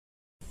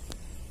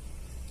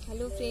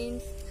Hello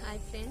friends, hi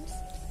friends,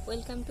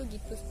 welcome to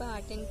gitpuspa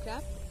art and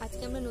craft. आज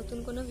के আমরা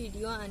নতুন কোনো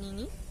ভিডিও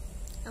আনিনি।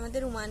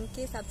 আমাদের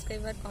 1K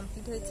সাবস্ক্রাইবার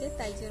কমপ্লিট হয়েছে,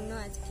 তাই জন্য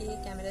আজকে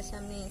ক্যামেরার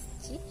সামনে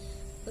এসেছি।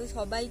 তো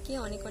সবাইকে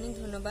অনেক অনেক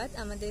ধন্যবাদ।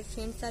 আমাদের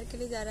ফ্রেন্ড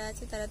সার্কেলে যারা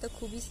আছে তারা তো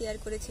খুবই শেয়ার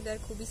করেছিল আর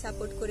খুবই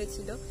সাপোর্ট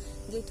করেছিল।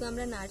 যেহেতু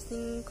আমরা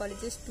নার্সিং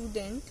কলেজের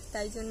স্টুডেন্ট,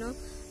 তাই জন্য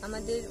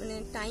আমাদের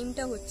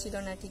টাইমটা হচ্ছিল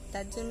না ঠিক,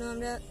 তার জন্য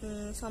আমরা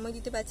সময়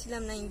দিতে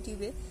পারছিলাম না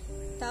ইউটিউবে।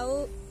 তাও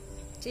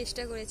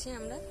চেষ্টা করেছি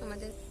আমরা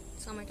আমাদের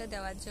সময়টা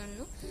দেওয়ার জন্য।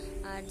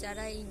 আর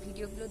যারা এই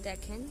ভিডিওগুলো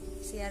দেখেন,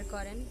 শেয়ার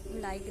করেন,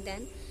 লাইক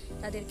দেন,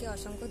 তাদেরকে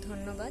অসংখ্য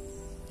ধন্যবাদ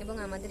এবং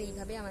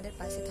এইভাবে আমাদের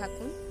পাশে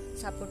থাকুন,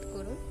 সাপোর্ট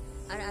করুন।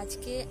 আর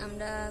আজকে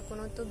আমরা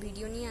কোনো তো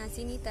ভিডিও নিয়ে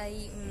আসিনি, তাই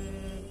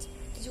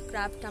কিছু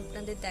ক্রাফট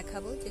আপনাদের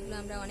দেখাবো যেগুলো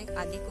আমরা অনেক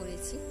আগে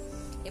করেছি।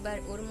 এবার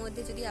ওর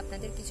মধ্যে যদি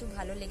আপনাদের কিছু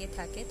ভালো লেগে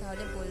থাকে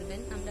তাহলে বলবেন,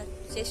 আমরা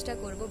চেষ্টা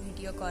করব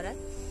ভিডিও করার।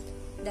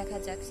 দেখা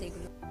যাক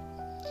সেগুলো।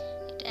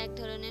 এটা এক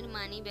ধরনের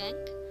মানি ব্যাগ,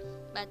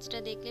 বাচ্চাটা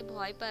দেখলে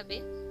ভয় পাবে।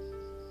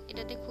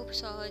 এটাতে খুব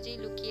সহজেই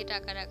লুকিয়ে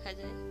টাকা রাখা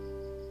যায়।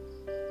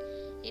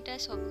 এটা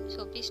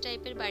শোপিস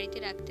টাইপের বাড়িতে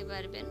রাখতে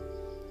পারবেন।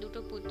 দুটো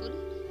পুতুল,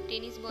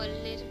 টেনিস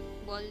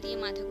বল দিয়ে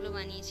মাথাগুলো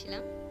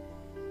বানিয়েছিলাম।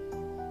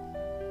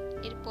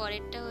 এর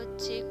পরেরটা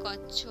হচ্ছে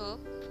কচ্ছপ,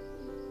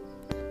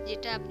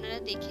 যেটা আপনারা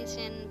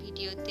দেখেছেন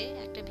ভিডিওতে,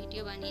 একটা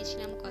ভিডিও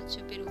বানিয়েছিলাম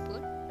কচ্ছপের উপর।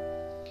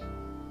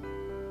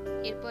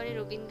 এরপরে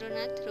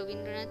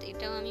রবীন্দ্রনাথ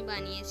এটাও আমি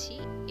বানিয়েছি।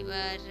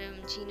 এবার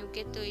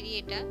ঝিনুকের তৈরি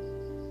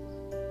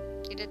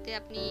এটাতে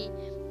আপনি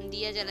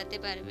দিয়া জ্বালাতে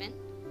পারবেন।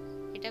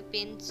 এটা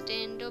পেন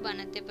স্ট্যান্ডও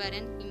বানাতে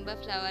পারেন কিংবা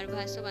ফ্লাওয়ার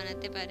ভাসও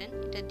বানাতে পারেন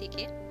এটা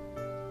থেকে।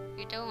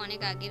 এটাও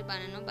অনেক আগের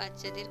বানানো,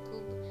 বাচ্চাদের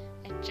খুব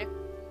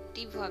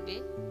অ্যাট্রাকটিভ হবে।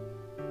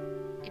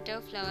 এটাও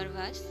ফ্লাওয়ার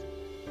ভাস।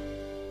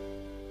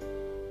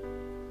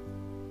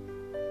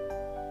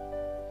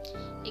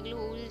 এগুলো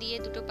উল দিয়ে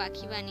দুটো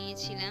পাখি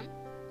বানিয়েছিলাম।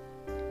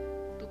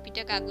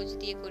 টুপিটা কাগজ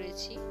দিয়ে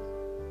করেছি।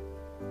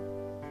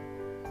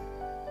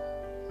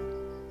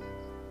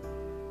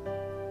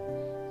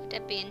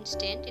 এটা পেন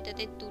স্ট্যান্ড,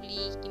 এটাতে তুলি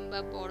কিংবা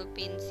বড়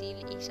পেন্সিল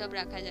এইসব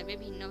রাখা যাবে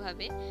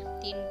ভিন্নভাবে।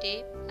 তিনটে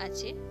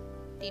আছে,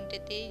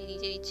 তিনটেতে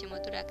নিজের ইচ্ছে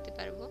মতো রাখতে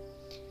পারবো।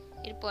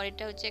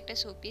 এরপরেটা হচ্ছে একটা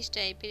শোপিস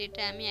টাইপের।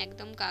 এটা আমি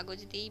একদম কাগজ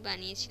দিয়েই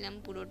বানিয়েছিলাম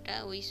পুরোটা,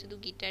 ওই শুধু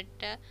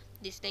গিটারটা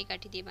দেশলাই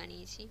কাঠি দিয়ে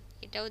বানিয়েছি।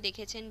 এটাও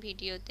দেখেছেন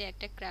ভিডিওতে,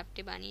 একটা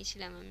ক্রাফটে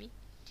বানিয়েছিলাম আমি।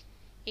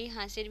 এই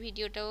হাঁসের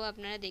ভিডিওটাও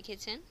আপনারা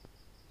দেখেছেন,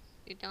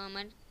 এটাও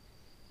আমার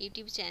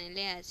ইউটিউব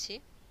চ্যানেলে আছে।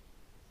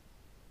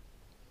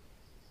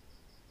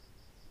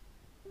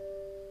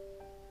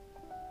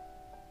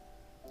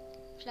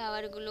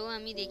 ফ্লাওয়ারগুলোও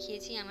আমি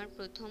দেখিয়েছি, আমার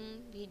প্রথম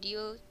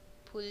ভিডিও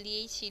ফুল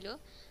দিয়েই ছিল,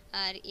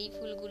 আর এই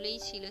ফুলগুলোই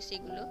ছিল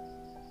সেগুলো।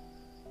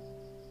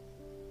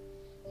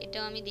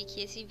 এটাও আমি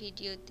দেখিয়েছি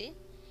ভিডিওতে।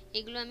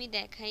 এগুলো আমি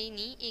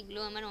দেখাইনি, এগুলো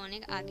আমার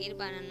অনেক আগের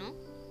বানানো।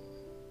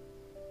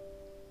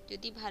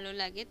 যদি ভালো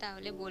লাগে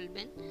তাহলে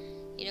বলবেন,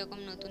 এরকম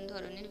নতুন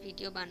ধরনের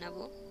ভিডিও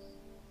বানাবো।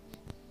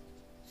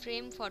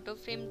 ফটো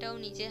ফ্রেমটাও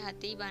নিজের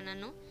হাতেই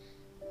বানানো।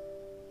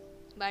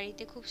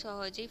 বাড়িতে খুব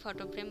সহজেই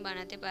ফটো ফ্রেম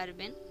বানাতে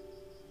পারবেন।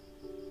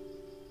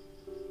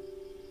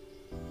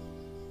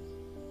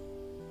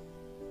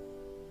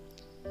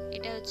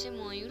 এটা হচ্ছে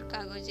ময়ূর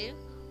কাগজের,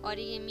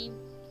 অরিগেমি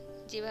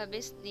যেভাবে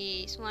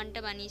সোয়ানটা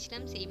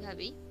বানিয়েছিলাম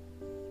সেইভাবেই।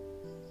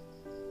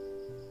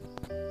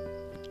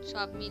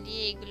 সব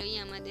মিলিয়ে এগুলোই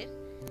আমাদের।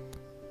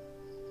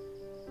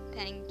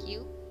 থ্যাংক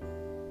ইউ,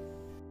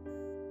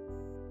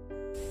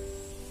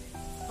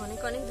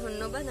 অনেক অনেক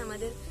ধন্যবাদ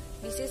আমাদের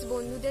বিশেষ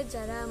বন্ধুদের,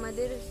 যারা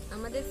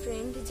আমাদের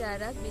ফ্রেন্ড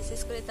যারা, বিশেষ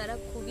করে তারা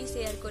খুবই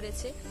শেয়ার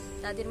করেছে।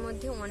 তাদের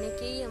মধ্যে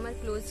অনেকেই আমার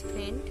ক্লোজ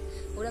ফ্রেন্ড,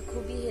 ওরা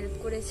খুবই হেল্প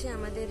করেছে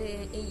আমাদের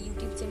এই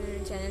ইউটিউব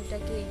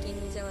চ্যানেলটাকে এগিয়ে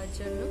নিয়ে যাওয়ার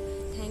জন্য।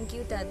 থ্যাংক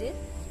ইউ তাদের।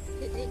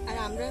 আর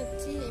আমরা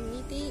হচ্ছে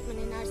এমনিতেই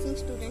নার্সিং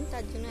স্টুডেন্ট,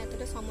 তার জন্য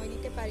এতটা সময়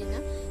দিতে পারি না,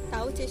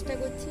 তাও চেষ্টা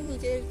করছি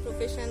নিজের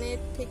প্রফেশনের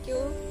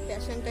থেকেও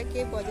প্যাশনটাকে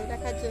বজায়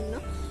রাখার জন্য।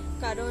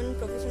 কারণ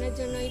প্রফেশনের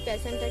জন্য এই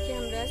প্যাশনটাকে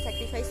আমরা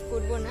স্যাক্রিফাইস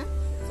করব না।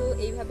 তো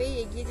এইভাবেই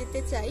এগিয়ে যেতে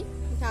চাই।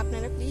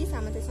 আপনারা প্লিজ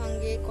আমাদের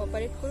সঙ্গে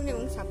কোঅপারেট করুন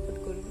এবং সাপোর্ট